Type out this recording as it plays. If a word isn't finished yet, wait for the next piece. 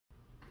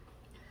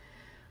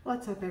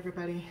What's up,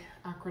 everybody?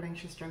 Awkward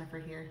Anxious Jennifer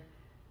here,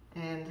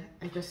 and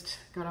I just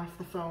got off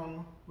the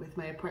phone with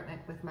my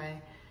appointment with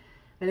my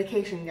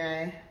medication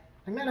guy.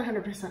 I'm not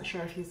 100% sure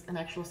if he's an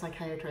actual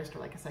psychiatrist or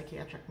like a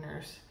psychiatric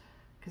nurse,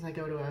 because I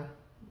go to a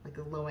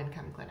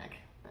low-income clinic,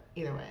 but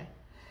either way.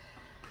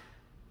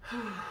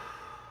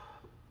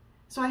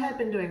 So I had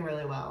been doing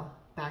really well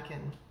back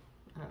in,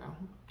 I don't know,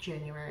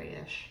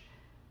 January-ish,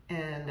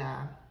 and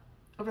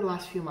over the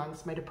last few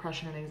months, my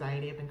depression and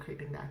anxiety have been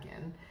creeping back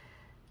in,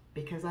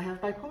 because I have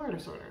bipolar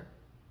disorder.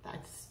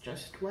 That's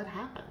just what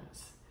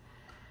happens.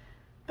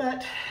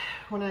 But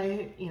when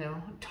I,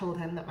 told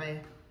him that my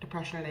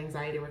depression and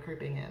anxiety were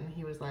creeping in,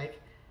 he was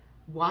like,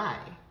 why?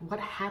 What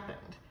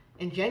happened?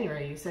 In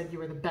January, you said you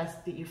were the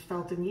best that you've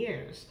felt in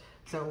years.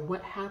 So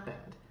what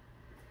happened?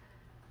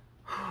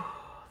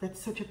 That's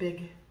such a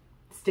big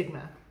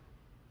stigma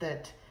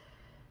that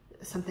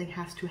something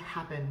has to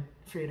happen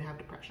for you to have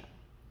depression.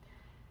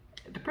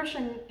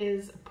 Depression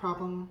is a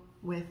problem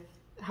with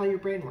how your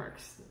brain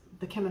works,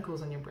 the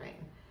chemicals in your brain.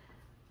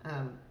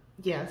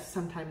 Yes,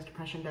 sometimes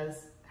depression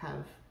does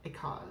have a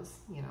cause,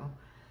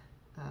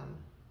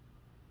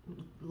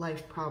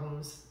 life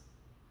problems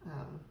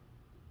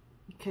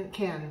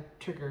can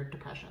trigger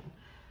depression,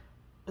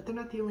 but they're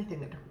not the only thing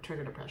that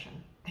trigger depression,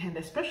 and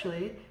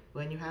especially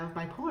when you have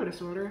bipolar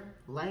disorder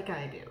like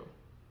I do.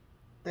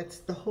 That's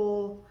the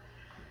whole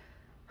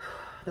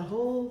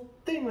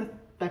thing with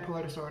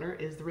bipolar disorder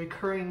is the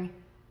recurring,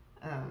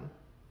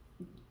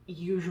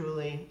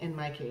 usually, in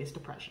my case,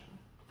 depression.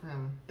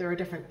 There are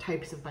different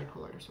types of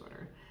bipolar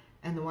disorder,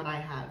 and the one I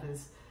have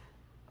is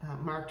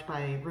marked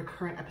by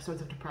recurrent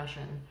episodes of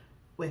depression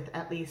with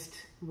at least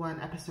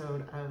one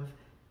episode of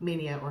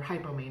mania or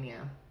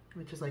hypomania,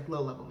 which is like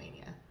low-level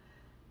mania.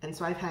 And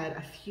so I've had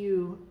a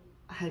few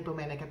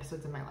hypomanic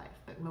episodes in my life,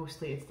 but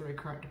mostly it's the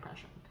recurrent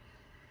depression.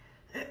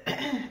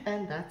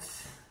 And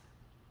that's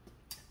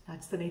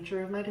the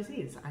nature of my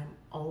disease. I'm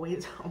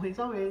always, always,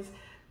 always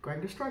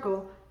going to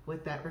struggle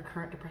with that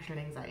recurrent depression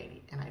and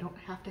anxiety, and I don't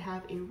have to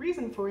have a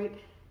reason for it,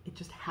 it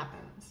just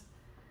happens.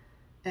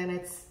 And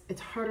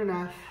it's hard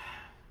enough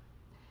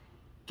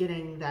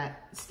getting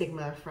that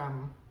stigma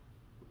from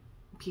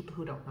people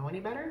who don't know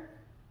any better,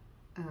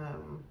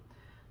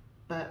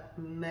 but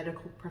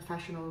medical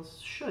professionals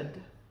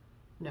should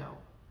know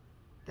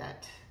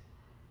that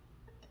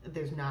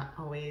there's not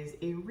always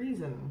a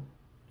reason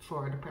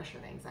for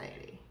depression and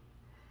anxiety.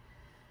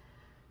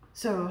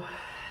 So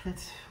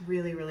that's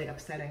really, really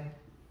upsetting.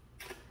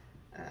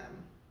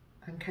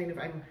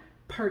 I'm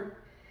part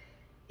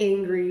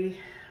angry,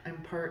 I'm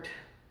part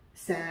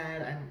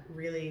sad, I'm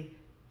really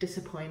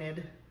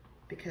disappointed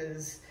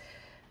because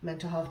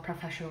mental health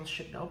professionals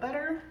should know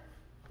better.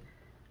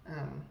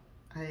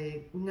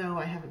 I know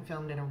I haven't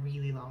filmed in a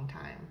really long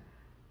time,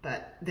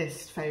 but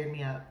this fired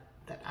me up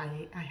that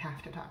I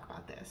have to talk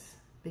about this,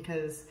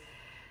 because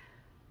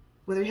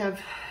whether you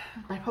have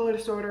bipolar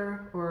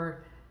disorder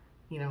or,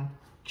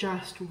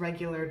 just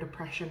regular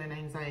depression and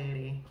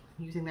anxiety,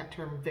 using that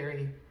term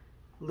very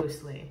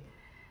loosely,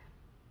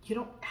 you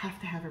don't have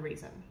to have a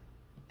reason.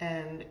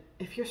 And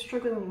if you're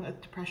struggling with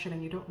depression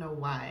and you don't know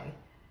why,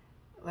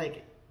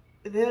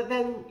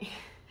 then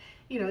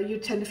you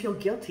tend to feel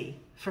guilty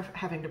for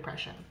having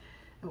depression.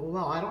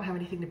 Well, I don't have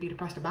anything to be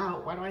depressed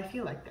about. Why do I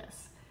feel like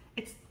this?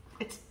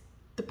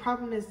 The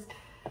problem is,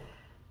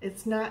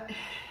 it's not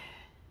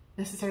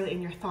necessarily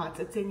in your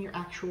thoughts. It's in your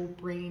actual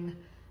brain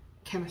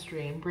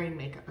chemistry and brain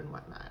makeup and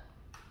whatnot.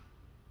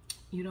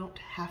 You don't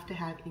have to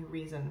have a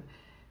reason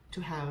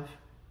to have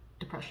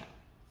depression.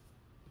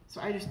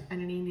 So I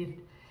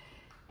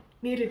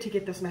needed to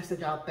get this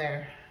message out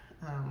there,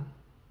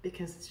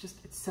 because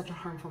it's such a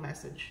harmful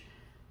message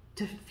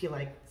to feel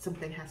like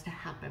something has to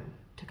happen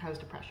to cause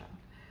depression.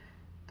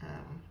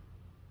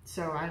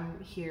 So I'm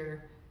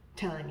here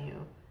telling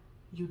you,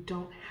 you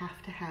don't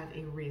have to have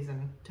a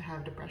reason to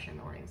have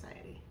depression or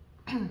anxiety.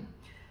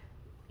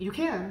 You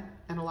can,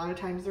 and a lot of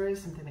times there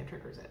is something that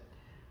triggers it,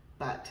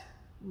 but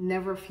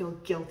never feel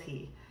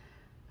guilty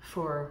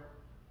for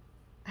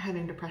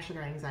having depression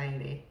or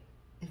anxiety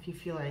if you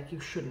feel like you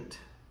shouldn't.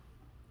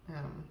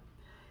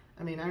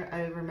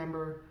 I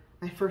remember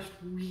my first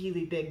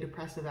really big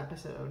depressive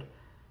episode.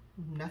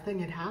 Nothing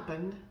had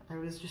happened. I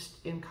was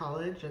just in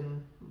college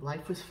and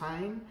life was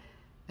fine,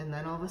 and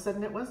then all of a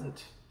sudden it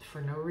wasn't, for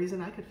no reason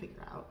I could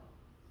figure out.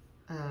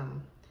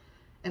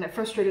 And it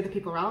frustrated the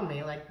people around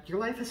me, like, your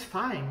life is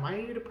fine, why are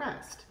you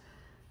depressed?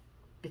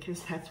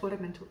 Because that's what a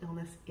mental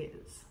illness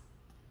is.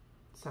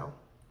 So,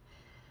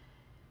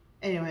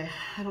 anyway,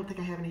 I don't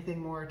think I have anything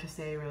more to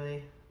say,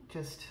 really.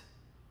 Just,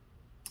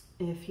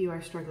 if you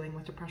are struggling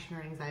with depression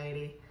or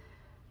anxiety,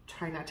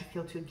 try not to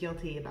feel too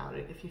guilty about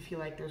it if you feel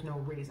like there's no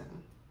reason,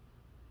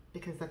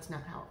 because that's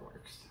not how it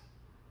works.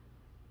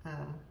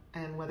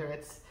 And whether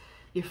it's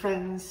your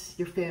friends,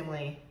 your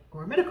family,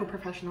 or medical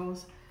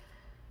professionals,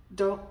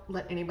 don't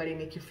let anybody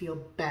make you feel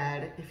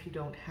bad if you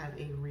don't have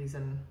a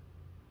reason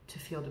to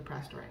feel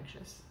depressed or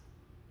anxious.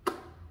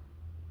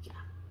 Yeah.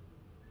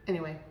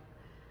 Anyway,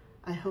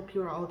 I hope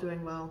you are all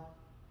doing well.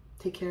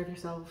 Take care of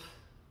yourself,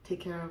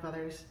 take care of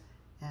others,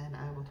 and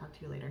I will talk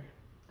to you later.